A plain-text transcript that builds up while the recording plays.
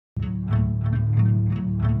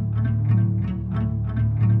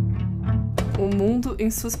mundo em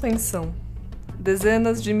suspensão.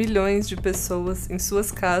 Dezenas de milhões de pessoas em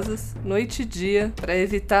suas casas, noite e dia, para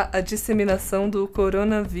evitar a disseminação do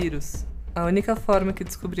coronavírus. A única forma que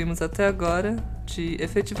descobrimos até agora de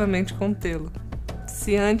efetivamente contê-lo.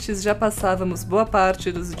 Se antes já passávamos boa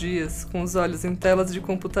parte dos dias com os olhos em telas de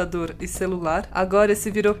computador e celular, agora esse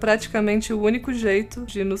virou praticamente o único jeito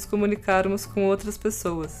de nos comunicarmos com outras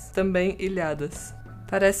pessoas, também ilhadas.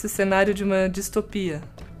 Parece o cenário de uma distopia,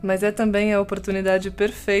 mas é também a oportunidade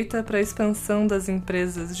perfeita para a expansão das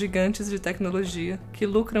empresas gigantes de tecnologia que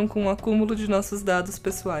lucram com o acúmulo de nossos dados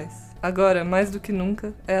pessoais. Agora, mais do que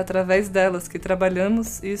nunca, é através delas que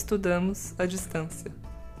trabalhamos e estudamos à distância.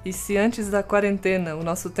 E se antes da quarentena o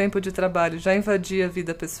nosso tempo de trabalho já invadia a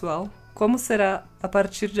vida pessoal, como será a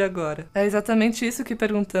partir de agora? É exatamente isso que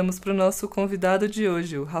perguntamos para o nosso convidado de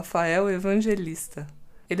hoje, o Rafael Evangelista.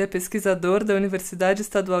 Ele é pesquisador da Universidade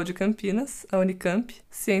Estadual de Campinas, a Unicamp,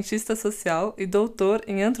 cientista social e doutor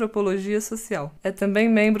em antropologia social. É também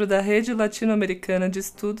membro da Rede Latino-Americana de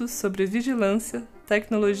Estudos sobre Vigilância,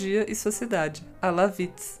 Tecnologia e Sociedade, a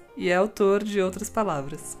LAVITS, e é autor de outras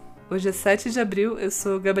palavras. Hoje é 7 de abril, eu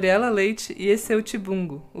sou Gabriela Leite e esse é o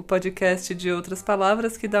Tibungo, o podcast de outras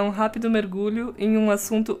palavras que dá um rápido mergulho em um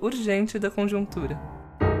assunto urgente da conjuntura.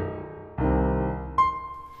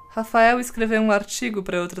 Rafael escreveu um artigo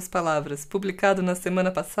para Outras Palavras, publicado na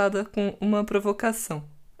semana passada com uma provocação.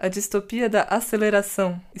 A distopia da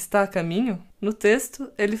aceleração está a caminho? No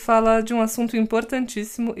texto, ele fala de um assunto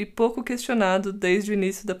importantíssimo e pouco questionado desde o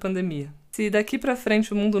início da pandemia. Se daqui para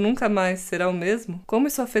frente o mundo nunca mais será o mesmo, como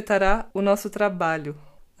isso afetará o nosso trabalho?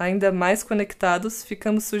 Ainda mais conectados,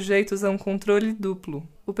 ficamos sujeitos a um controle duplo.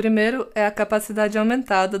 O primeiro é a capacidade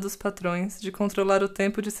aumentada dos patrões de controlar o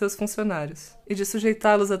tempo de seus funcionários e de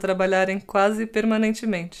sujeitá-los a trabalharem quase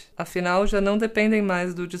permanentemente. Afinal, já não dependem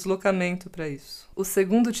mais do deslocamento para isso. O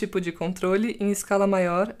segundo tipo de controle, em escala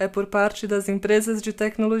maior, é por parte das empresas de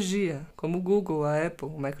tecnologia, como Google, a Apple,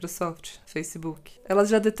 Microsoft, Facebook. Elas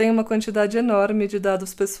já detêm uma quantidade enorme de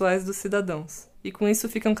dados pessoais dos cidadãos, e com isso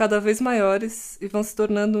ficam cada vez maiores e vão se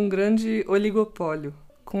tornando um grande oligopólio.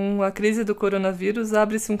 Com a crise do coronavírus,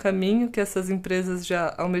 abre-se um caminho que essas empresas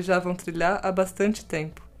já almejavam trilhar há bastante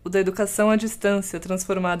tempo. O da educação à distância,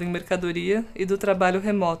 transformado em mercadoria, e do trabalho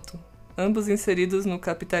remoto, ambos inseridos no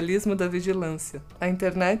capitalismo da vigilância. A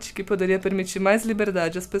internet, que poderia permitir mais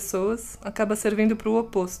liberdade às pessoas, acaba servindo para o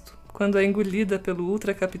oposto, quando é engolida pelo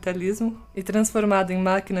ultracapitalismo e transformada em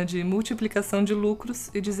máquina de multiplicação de lucros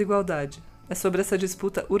e desigualdade. É sobre essa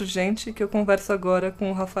disputa urgente que eu converso agora com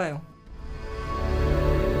o Rafael.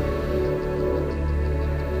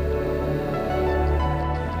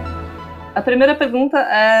 A primeira pergunta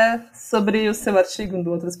é sobre o seu artigo, em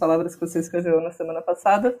outras palavras, que você escreveu na semana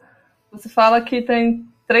passada. Você fala que tem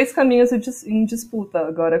 3 caminhos em disputa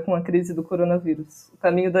agora com a crise do coronavírus. O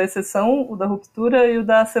caminho da exceção, o da ruptura e o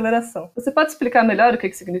da aceleração. Você pode explicar melhor o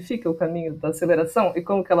que significa o caminho da aceleração e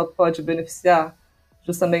como que ela pode beneficiar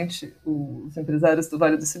justamente os empresários do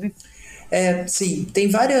Vale do Silício? Sim, tem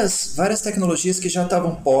várias tecnologias que já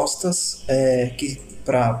estavam postas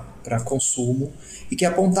para consumo e que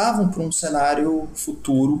apontavam para um cenário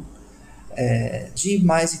futuro de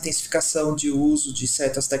mais intensificação de uso de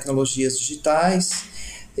certas tecnologias digitais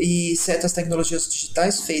e certas tecnologias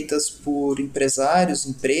digitais feitas por empresários,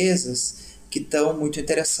 empresas que estão muito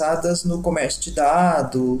interessadas no comércio de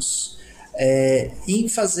dados, em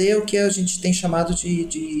fazer o que a gente tem chamado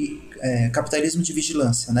de capitalismo de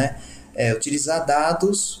vigilância, né? Utilizar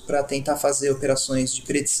dados para tentar fazer operações de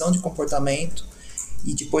predição de comportamento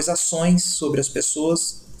e depois ações sobre as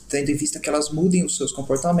pessoas, tendo em vista que elas mudem os seus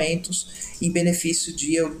comportamentos em benefício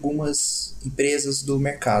de algumas empresas do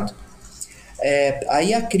mercado.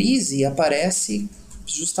 Aí a crise aparece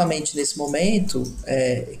justamente nesse momento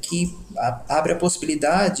que abre a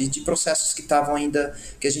possibilidade de processos que estavam ainda,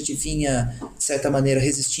 que a gente vinha, de certa maneira,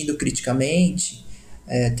 resistindo criticamente,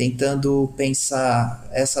 tentando pensar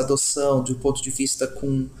essa adoção de um ponto de vista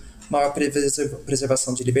com maior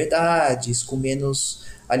preservação de liberdades, com menos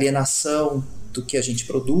alienação do que a gente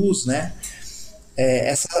produz, né?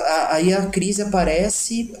 Aí a crise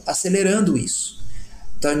aparece acelerando isso,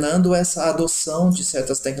 tornando essa adoção de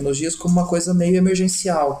certas tecnologias como uma coisa meio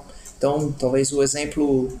emergencial. Então, talvez o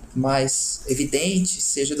exemplo mais evidente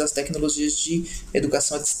seja das tecnologias de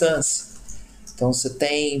educação à distância. Então, você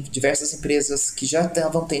tem diversas empresas que já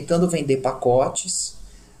estavam tentando vender pacotes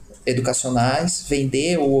educacionais,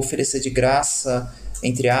 vender ou oferecer de graça,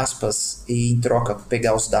 entre aspas, e em troca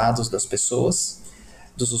pegar os dados das pessoas,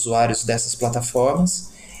 dos usuários dessas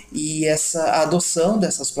plataformas, e essa adoção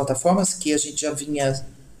dessas plataformas que a gente já vinha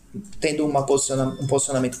tendo um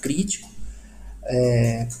posicionamento crítico,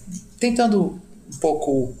 tentando um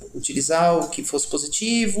pouco utilizar o que fosse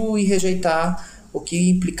positivo e rejeitar o que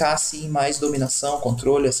implicasse em mais dominação,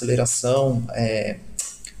 controle, aceleração,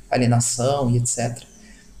 alienação e etc.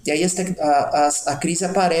 E aí a crise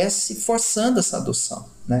aparece forçando essa adoção,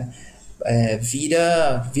 né?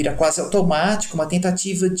 Vira quase automático, uma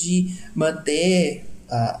tentativa de manter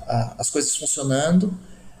as coisas funcionando,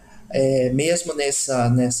 mesmo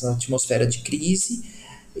nessa atmosfera de crise,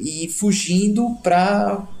 e fugindo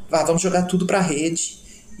para vamos jogar tudo para a rede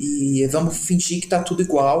e vamos fingir que está tudo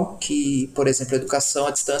igual, que, por exemplo, a educação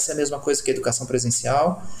à distância é a mesma coisa que a educação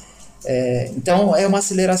presencial. Então é uma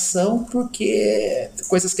aceleração, porque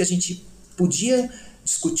coisas que a gente podia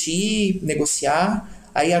discutir, negociar,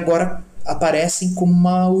 aí agora aparecem como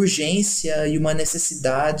uma urgência e uma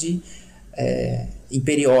necessidade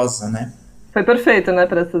imperiosa, né? Foi perfeito, né,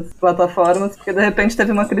 para essas plataformas, porque de repente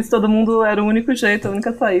teve uma crise, todo mundo era o único jeito, a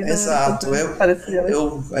única saída. Exato. Eu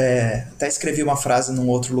até escrevi uma frase num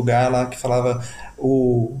outro lugar lá que falava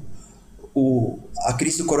a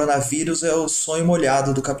crise do coronavírus é o sonho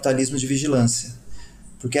molhado do capitalismo de vigilância.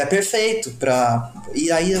 Porque é perfeito para...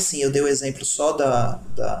 E aí, assim, eu dei o exemplo só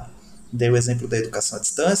dei o exemplo da educação à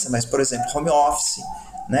distância, mas, por exemplo, home office,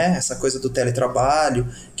 né? Essa coisa do teletrabalho,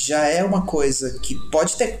 que já é uma coisa que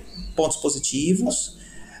pode ter pontos positivos,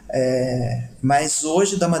 mas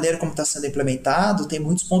hoje, da maneira como está sendo implementado, tem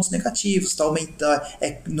muitos pontos negativos.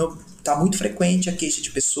 Tá muito frequente a queixa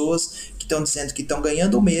de pessoas que estão dizendo que estão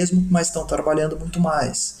ganhando o mesmo, mas estão trabalhando muito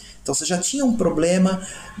mais. Então você já tinha um problema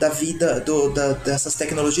da vida dessas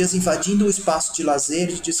tecnologias invadindo o espaço de lazer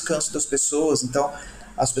e de descanso das pessoas. Então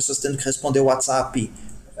as pessoas tendo que responder o WhatsApp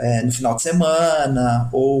no final de semana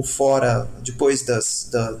ou fora, depois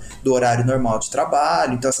do horário normal de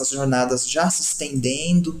trabalho. Então essas jornadas já se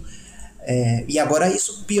estendendo, e agora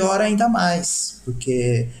isso piora ainda mais,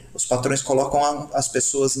 porque os patrões colocam as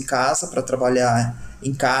pessoas em casa para trabalhar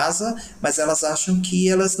em casa, mas elas acham que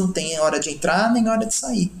elas não têm hora de entrar nem hora de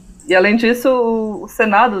sair. E além disso, o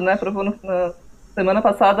Senado, né, aprovou na semana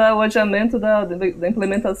passada o adiamento da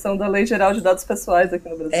implementação da Lei Geral de Dados Pessoais aqui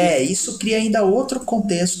no Brasil. Isso cria ainda outro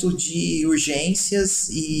contexto de urgências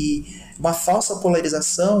e uma falsa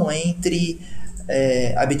polarização entre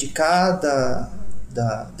abdicar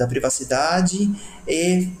da privacidade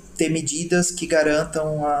e ter medidas que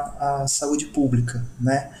garantam a saúde pública,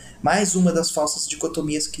 né? Mais uma das falsas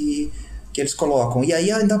dicotomias que eles colocam. E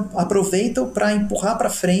aí ainda aproveitam para empurrar para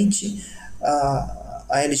frente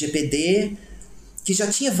a LGPD, que já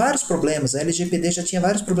tinha vários problemas. A LGPD já tinha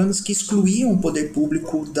vários problemas que excluíam o poder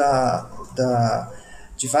público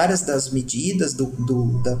de várias das medidas,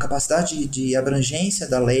 da capacidade de abrangência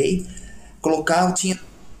da lei. Tinha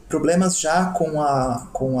problemas já com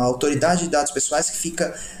a autoridade de dados pessoais, que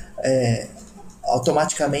fica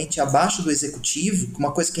automaticamente abaixo do executivo,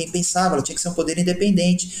 uma coisa que é impensável. Ela tinha que ser um poder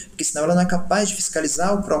independente, porque senão ela não é capaz de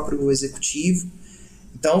fiscalizar o próprio executivo.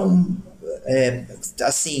 Então,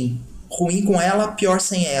 assim, ruim com ela, pior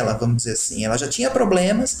sem ela, vamos dizer assim. Ela já tinha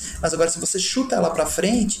problemas, mas agora se você chuta ela para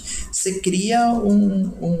frente, você cria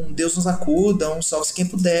um Deus nos acuda, um salve-se quem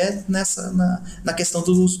puder na questão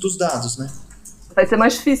dos dados, né? Vai ser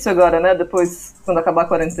mais difícil agora, né? Depois, quando acabar a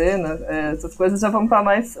quarentena, essas coisas já vão estar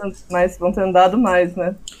vão ter andado mais,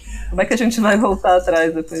 né? Como é que a gente vai voltar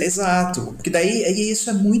atrás depois? Exato, porque daí isso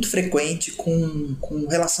é muito frequente com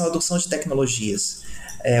relação à adoção de tecnologias.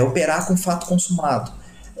 Operar com fato consumado.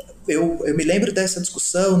 Eu me lembro dessa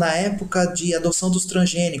discussão na época de adoção dos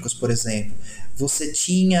transgênicos, por exemplo. Você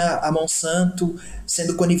tinha a Monsanto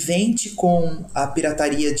sendo conivente com a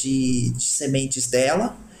pirataria de sementes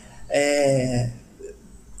dela,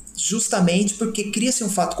 justamente porque cria-se um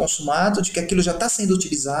fato consumado de que aquilo já está sendo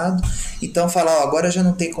utilizado. Então fala, agora já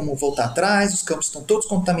não tem como voltar atrás, os campos estão todos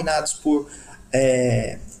contaminados por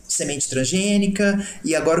semente transgênica,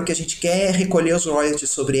 e agora o que a gente quer é recolher os royalties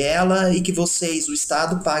sobre ela e que vocês, o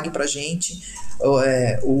Estado, pague pra gente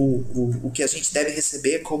o que a gente deve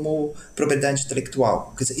receber como propriedade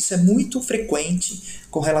intelectual. Quer dizer, isso é muito frequente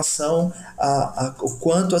com relação ao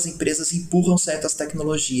quanto as empresas empurram certas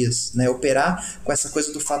tecnologias, né? Operar com essa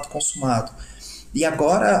coisa do fato consumado. E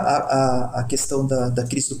agora a questão da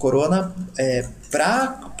crise do corona,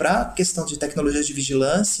 para a questão de tecnologias de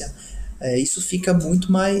vigilância, isso fica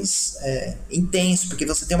muito mais intenso, porque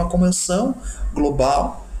você tem uma comoção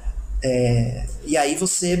global, e aí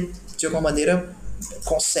você, de alguma maneira,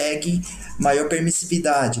 consegue maior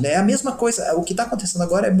permissividade, né? A mesma coisa, o que está acontecendo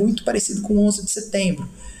agora é muito parecido com o 11 de setembro.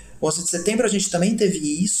 O 11 de setembro a gente também teve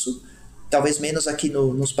isso, talvez menos aqui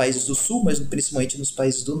nos países do sul, mas principalmente nos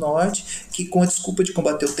países do norte, que com a desculpa de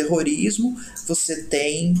combater o terrorismo, você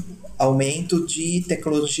tem aumento de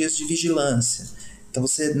tecnologias de vigilância. Então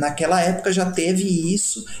você naquela época já teve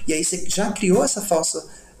isso, e aí você já criou essa falsa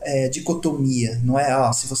dicotomia, não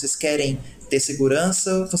é? Se vocês querem ter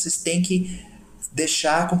segurança, vocês têm que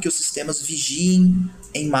deixar com que os sistemas vigiem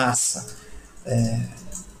em massa.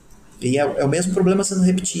 E é o mesmo problema sendo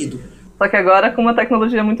repetido. Só que agora com uma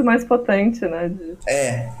tecnologia muito mais potente, né?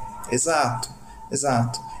 Exato,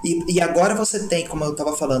 exato. E agora você tem, como eu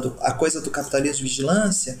estava falando, a coisa do capitalismo de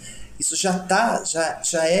vigilância, isso já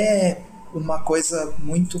é uma coisa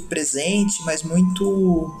muito presente, mas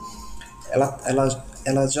muito...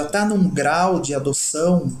 Ela já está num grau de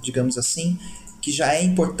adoção, digamos assim, que já é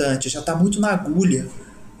importante, já está muito na agulha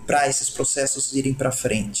para esses processos irem para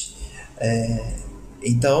frente.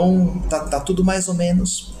 Então, tá tudo mais ou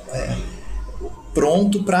menos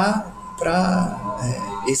pronto para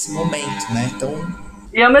esse momento, né? Então,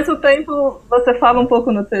 e ao mesmo tempo, você fala um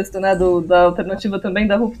pouco no texto, né, da alternativa também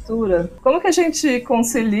da ruptura. Como que a gente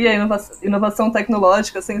concilia a inovação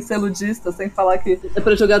tecnológica sem ser ludista, sem falar que é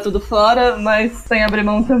para jogar tudo fora, mas sem abrir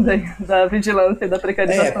mão também da vigilância e da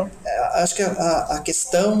precarização? Acho que a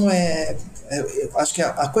questão acho que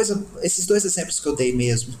a coisa, esses dois exemplos que eu dei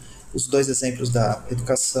mesmo, os dois exemplos da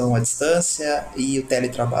educação à distância e o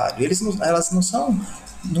teletrabalho, elas não são,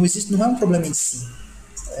 não é um problema em si.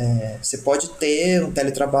 Você pode ter um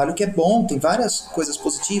teletrabalho que é bom, tem várias coisas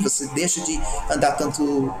positivas, você deixa de andar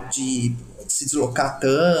tanto, de se deslocar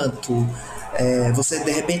tanto, você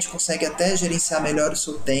de repente consegue até gerenciar melhor o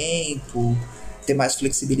seu tempo, ter mais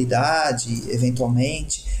flexibilidade,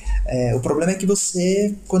 eventualmente. O problema é que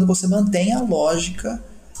quando você mantém a lógica,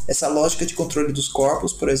 essa lógica de controle dos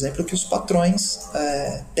corpos, por exemplo, que os patrões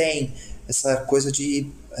têm, essa coisa de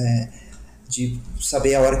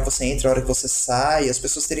saber a hora que você entra, a hora que você sai, as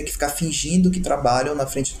pessoas terem que ficar fingindo que trabalham na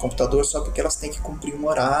frente do computador só porque elas têm que cumprir um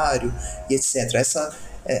horário e etc.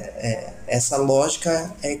 Essa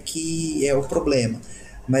lógica é que é o problema.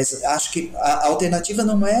 Mas acho que a alternativa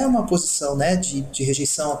não é uma posição, né, de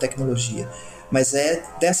rejeição à tecnologia, mas é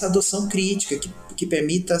dessa adoção crítica que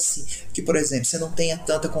permita, assim, que, por exemplo, você não tenha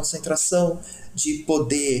tanta concentração de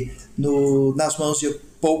poder nas mãos de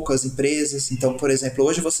poucas empresas. Então, por exemplo,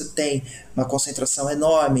 hoje você tem uma concentração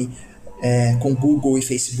enorme com Google e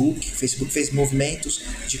Facebook. O Facebook fez movimentos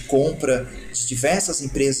de compra de diversas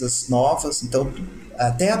empresas novas, então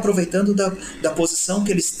até aproveitando da posição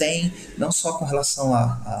que eles têm, não só com relação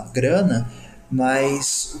à grana,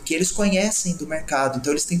 mas o que eles conhecem do mercado.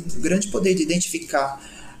 Então eles têm um grande poder de identificar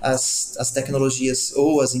as tecnologias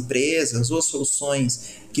ou as empresas ou as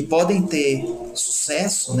soluções que podem ter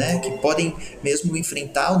sucesso, né, que podem mesmo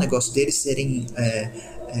enfrentar o negócio deles, serem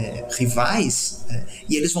rivais,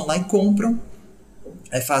 e eles vão lá e compram,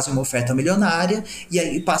 fazem uma oferta milionária e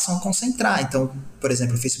aí passam a concentrar. Então, por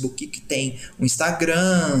exemplo, o Facebook que tem o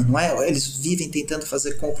Instagram, não é? Eles vivem tentando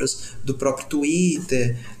fazer compras do próprio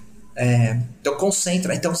Twitter, então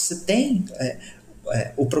concentra. Então você tem...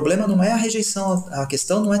 o problema não é a rejeição, a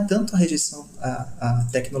questão não é tanto a rejeição à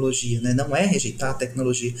tecnologia, né? Não é rejeitar a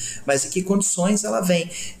tecnologia, mas em que condições ela vem.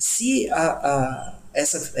 Se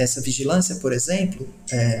essa vigilância, por exemplo,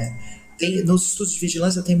 nos estudos de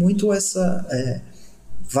vigilância tem muito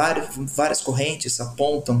várias correntes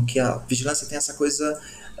apontam que a vigilância tem essa coisa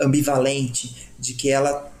ambivalente, de que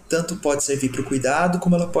ela tanto pode servir para o cuidado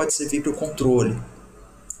como ela pode servir para o controle.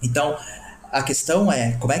 Então, a questão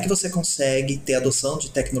é como é que você consegue ter adoção de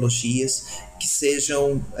tecnologias que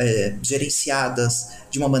sejam gerenciadas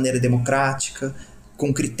de uma maneira democrática,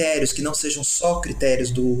 com critérios que não sejam só critérios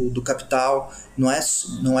do capital, não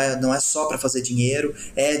é só para fazer dinheiro,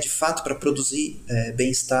 é de fato para produzir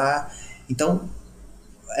bem-estar. Então,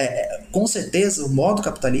 com certeza, o modo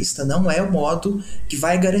capitalista não é o modo que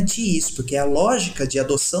vai garantir isso, porque a lógica de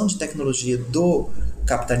adoção de tecnologia do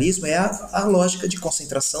capitalismo é a lógica de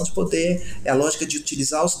concentração de poder, é a lógica de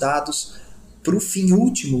utilizar os dados para o fim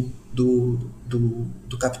último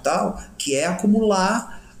do capital, que é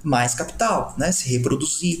acumular mais capital, né? Se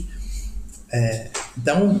reproduzir.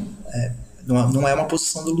 Então, não é uma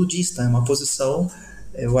posição do ludista, é uma posição,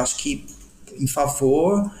 eu acho que, em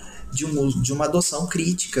favor de uma adoção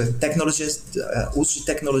crítica, uso de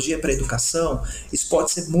tecnologia para a educação. Isso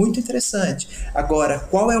pode ser muito interessante. Agora,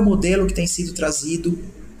 qual é o modelo que tem sido trazido,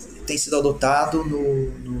 tem sido adotado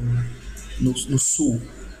no Sul?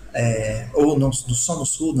 Ou não só no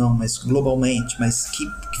Sul, não, mas globalmente, mas que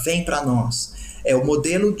vem para nós. É o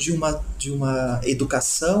modelo de uma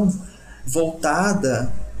educação voltada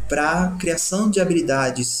para a criação de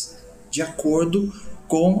habilidades de acordo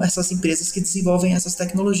com essas empresas que desenvolvem essas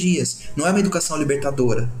tecnologias. Não é uma educação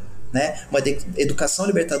libertadora, né? Uma educação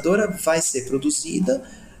libertadora vai ser produzida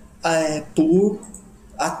por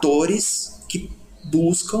atores que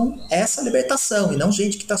buscam essa libertação, e não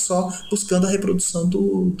gente que está só buscando a reprodução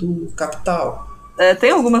do capital.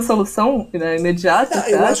 Tem alguma solução, né, imediata,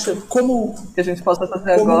 você eu acha? acho que a gente possa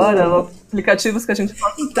fazer agora? Aplicativos que a gente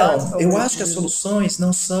possa Então, eu acho que as soluções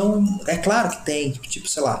não são... É claro que tem, tipo,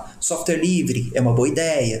 sei lá, software livre é uma boa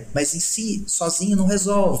ideia, mas em si, sozinho não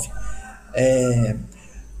resolve.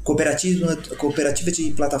 Cooperativa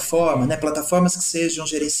de plataforma, né? Plataformas que sejam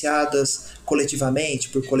gerenciadas coletivamente,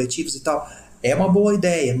 por coletivos e tal, é uma boa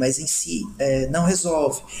ideia, mas em si não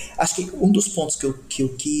resolve. Acho que um dos pontos que eu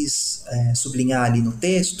quis sublinhar ali no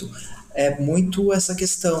texto é muito essa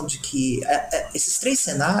questão de que esses 3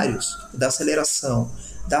 cenários, da aceleração,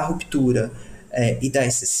 da ruptura e da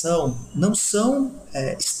exceção, não são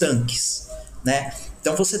estanques, né?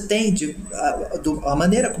 Então você tem, a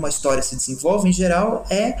maneira como a história se desenvolve, em geral,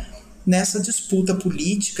 é nessa disputa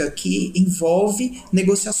política que envolve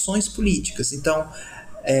negociações políticas. Então,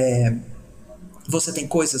 você tem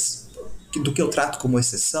coisas do que eu trato como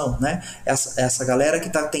exceção, né? Essa galera que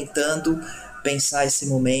está tentando pensar esse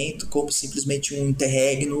momento como simplesmente um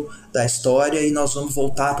interregno da história e nós vamos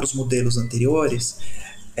voltar para os modelos anteriores.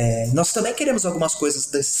 Nós também queremos algumas coisas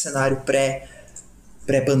desse cenário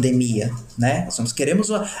pré-pandemia, né? Nós queremos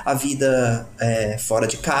a vida fora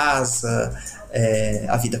de casa,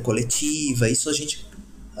 a vida coletiva, isso a gente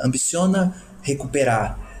ambiciona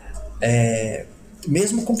recuperar.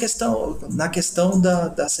 Mesmo na questão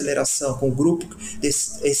da aceleração, com o grupo,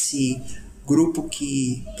 esse grupo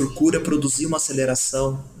que procura produzir uma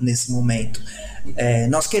aceleração nesse momento.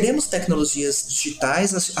 Nós queremos tecnologias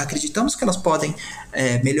digitais, acreditamos que elas podem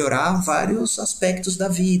melhorar vários aspectos da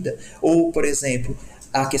vida. Ou, por exemplo,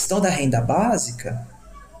 a questão da renda básica.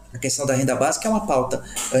 A questão da renda básica é uma pauta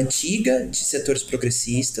antiga de setores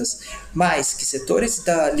progressistas, mas que setores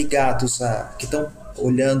ligados que estão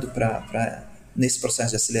olhando para nesse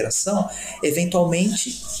processo de aceleração,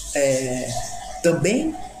 eventualmente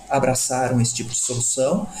também abraçaram esse tipo de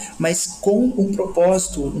solução, mas com um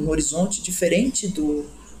propósito, um horizonte diferente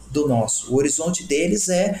do nosso. O horizonte deles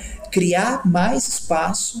é criar mais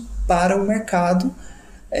espaço para o mercado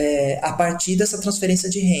a partir dessa transferência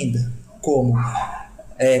de renda, como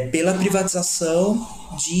pela privatização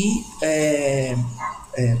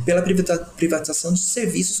de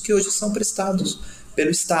serviços que hoje são prestados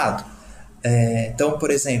pelo Estado. Então, por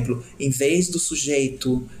exemplo, em vez do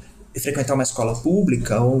sujeito frequentar uma escola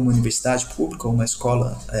pública, ou uma universidade pública, ou uma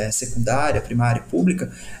escola secundária, primária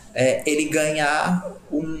pública, ele ganhar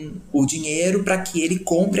o dinheiro para que ele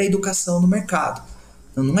compre a educação no mercado.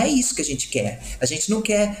 Então, não é isso que a gente quer. A gente não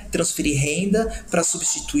quer transferir renda para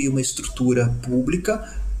substituir uma estrutura pública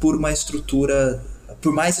por mais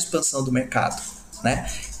expansão do mercado, né?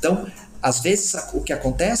 Então, às vezes o que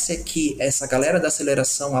acontece é que essa galera da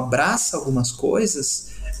aceleração abraça algumas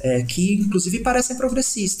coisas que inclusive parecem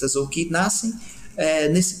progressistas ou que nascem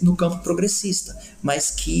no campo progressista,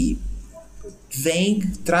 mas que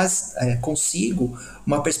traz consigo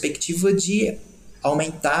uma perspectiva de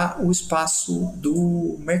aumentar o espaço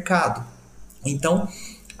do mercado. Então,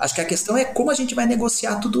 acho que a questão é como a gente vai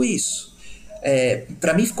negociar tudo isso.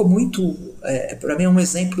 Para mim para mim é um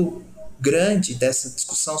exemplo grande dessa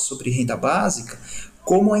discussão sobre renda básica,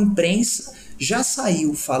 como a imprensa já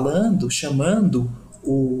saiu chamando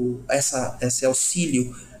esse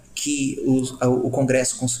auxílio que o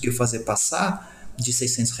Congresso conseguiu fazer passar de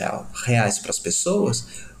R$600 para as pessoas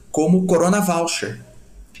como Corona Voucher.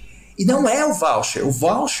 E não é o voucher. O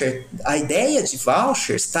voucher, a ideia de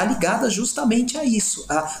voucher está ligada justamente a isso,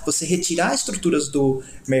 a você retirar estruturas do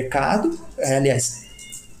mercado, aliás,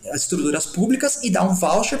 as estruturas públicas, e dar um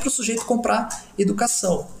voucher para o sujeito comprar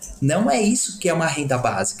educação. Não é isso que é uma renda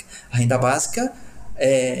básica. A renda básica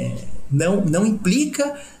não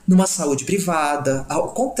implica numa saúde privada.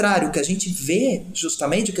 Ao contrário, o que a gente vê,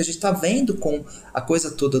 justamente, o que a gente está vendo com a coisa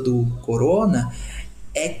toda do corona,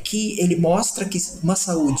 é que ele mostra que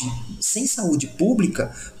sem saúde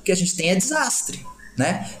pública, o que a gente tem é desastre,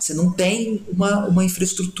 né? Você não tem uma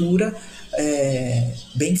infraestrutura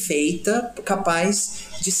bem feita, capaz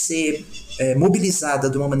de ser mobilizada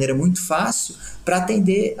de uma maneira muito fácil para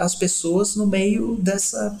atender as pessoas no meio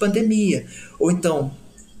dessa pandemia. Ou então,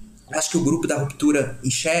 acho que o grupo da ruptura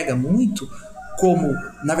enxerga muito como,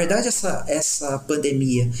 na verdade, essa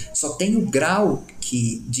pandemia só tem o grau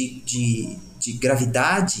de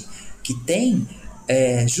gravidade que tem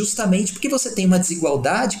justamente porque você tem uma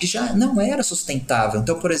desigualdade que já não era sustentável.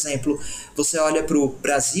 Então, por exemplo, você olha para o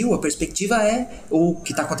Brasil, a perspectiva o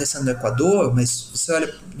que está acontecendo no Equador, mas você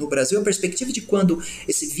olha no Brasil, a perspectiva de quando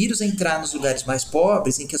esse vírus entrar nos lugares mais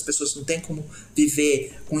pobres, em que as pessoas não têm como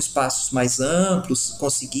viver com espaços mais amplos,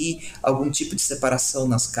 conseguir algum tipo de separação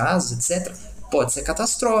nas casas, etc., pode ser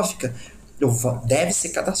catastrófica, deve ser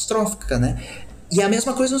catastrófica, né? E a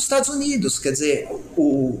mesma coisa nos Estados Unidos, quer dizer,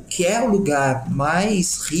 que é o lugar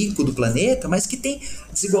mais rico do planeta, mas que tem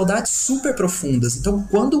desigualdades super profundas. Então,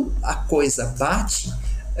 quando a coisa bate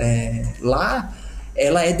lá,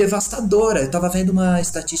 ela é devastadora. Eu estava vendo uma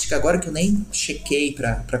estatística agora que eu nem chequei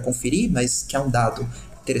para conferir, mas que é um dado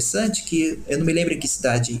interessante, que eu não me lembro em que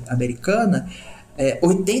cidade americana,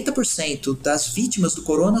 80% das vítimas do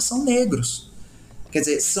corona são negros. Quer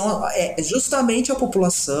dizer, é justamente a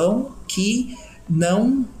população que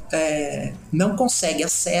não consegue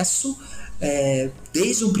acesso,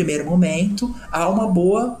 desde um primeiro momento, a uma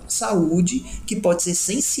boa saúde que pode ser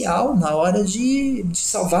essencial na hora de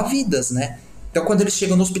salvar vidas, né? Então, quando eles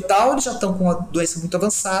chegam no hospital, eles já estão com uma doença muito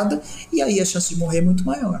avançada e aí a chance de morrer é muito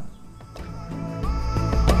maior.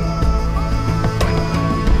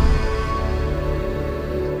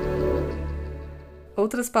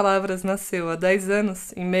 Outras Palavras nasceu há 10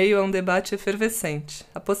 anos em meio a um debate efervescente.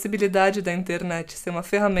 A possibilidade da internet ser uma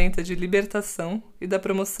ferramenta de libertação e da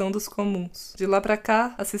promoção dos comuns. De lá para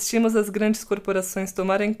cá, assistimos as grandes corporações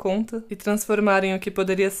tomarem conta e transformarem o que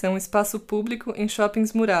poderia ser um espaço público em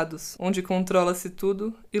shoppings murados, onde controla-se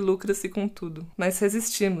tudo e lucra-se com tudo. Mas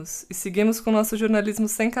resistimos e seguimos com nosso jornalismo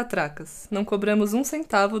sem catracas. Não cobramos um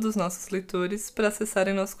centavo dos nossos leitores para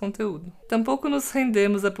acessarem nosso conteúdo. Tampouco nos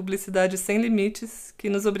rendemos à publicidade sem limites que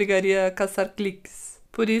nos obrigaria a caçar cliques.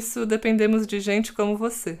 Por isso, dependemos de gente como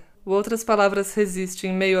você. O Outras Palavras resiste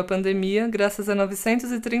em meio à pandemia graças a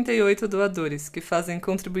 938 doadores, que fazem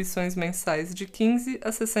contribuições mensais de 15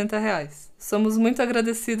 a 60 reais. Somos muito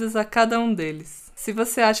agradecidas a cada um deles. Se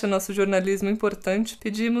você acha nosso jornalismo importante,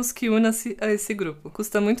 pedimos que una-se a esse grupo.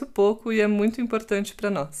 Custa muito pouco e é muito importante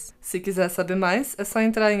para nós. Se quiser saber mais, é só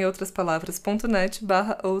entrar em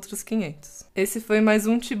outraspalavras.net/outros500. Esse foi mais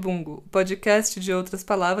um Tibungo, o podcast de Outras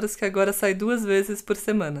Palavras que agora sai 2 vezes por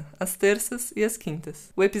semana, às terças e às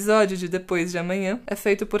quintas. O episódio de Depois de Amanhã é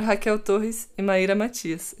feito por Raquel Torres e Maíra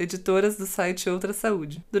Matias, editoras do site Outra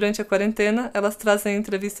Saúde. Durante a quarentena, elas trazem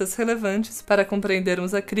entrevistas relevantes para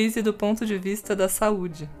compreendermos a crise do ponto de vista da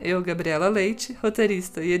saúde. Eu, Gabriela Leite,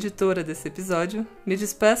 roteirista e editora desse episódio, me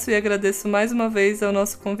despeço e agradeço mais uma vez ao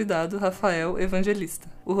nosso convidado, Rafael Evangelista.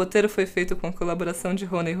 O roteiro foi feito com a colaboração de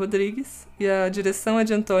Rony Rodrigues e a direção é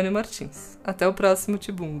de Antônio Martins. Até o próximo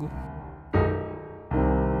Tibungo.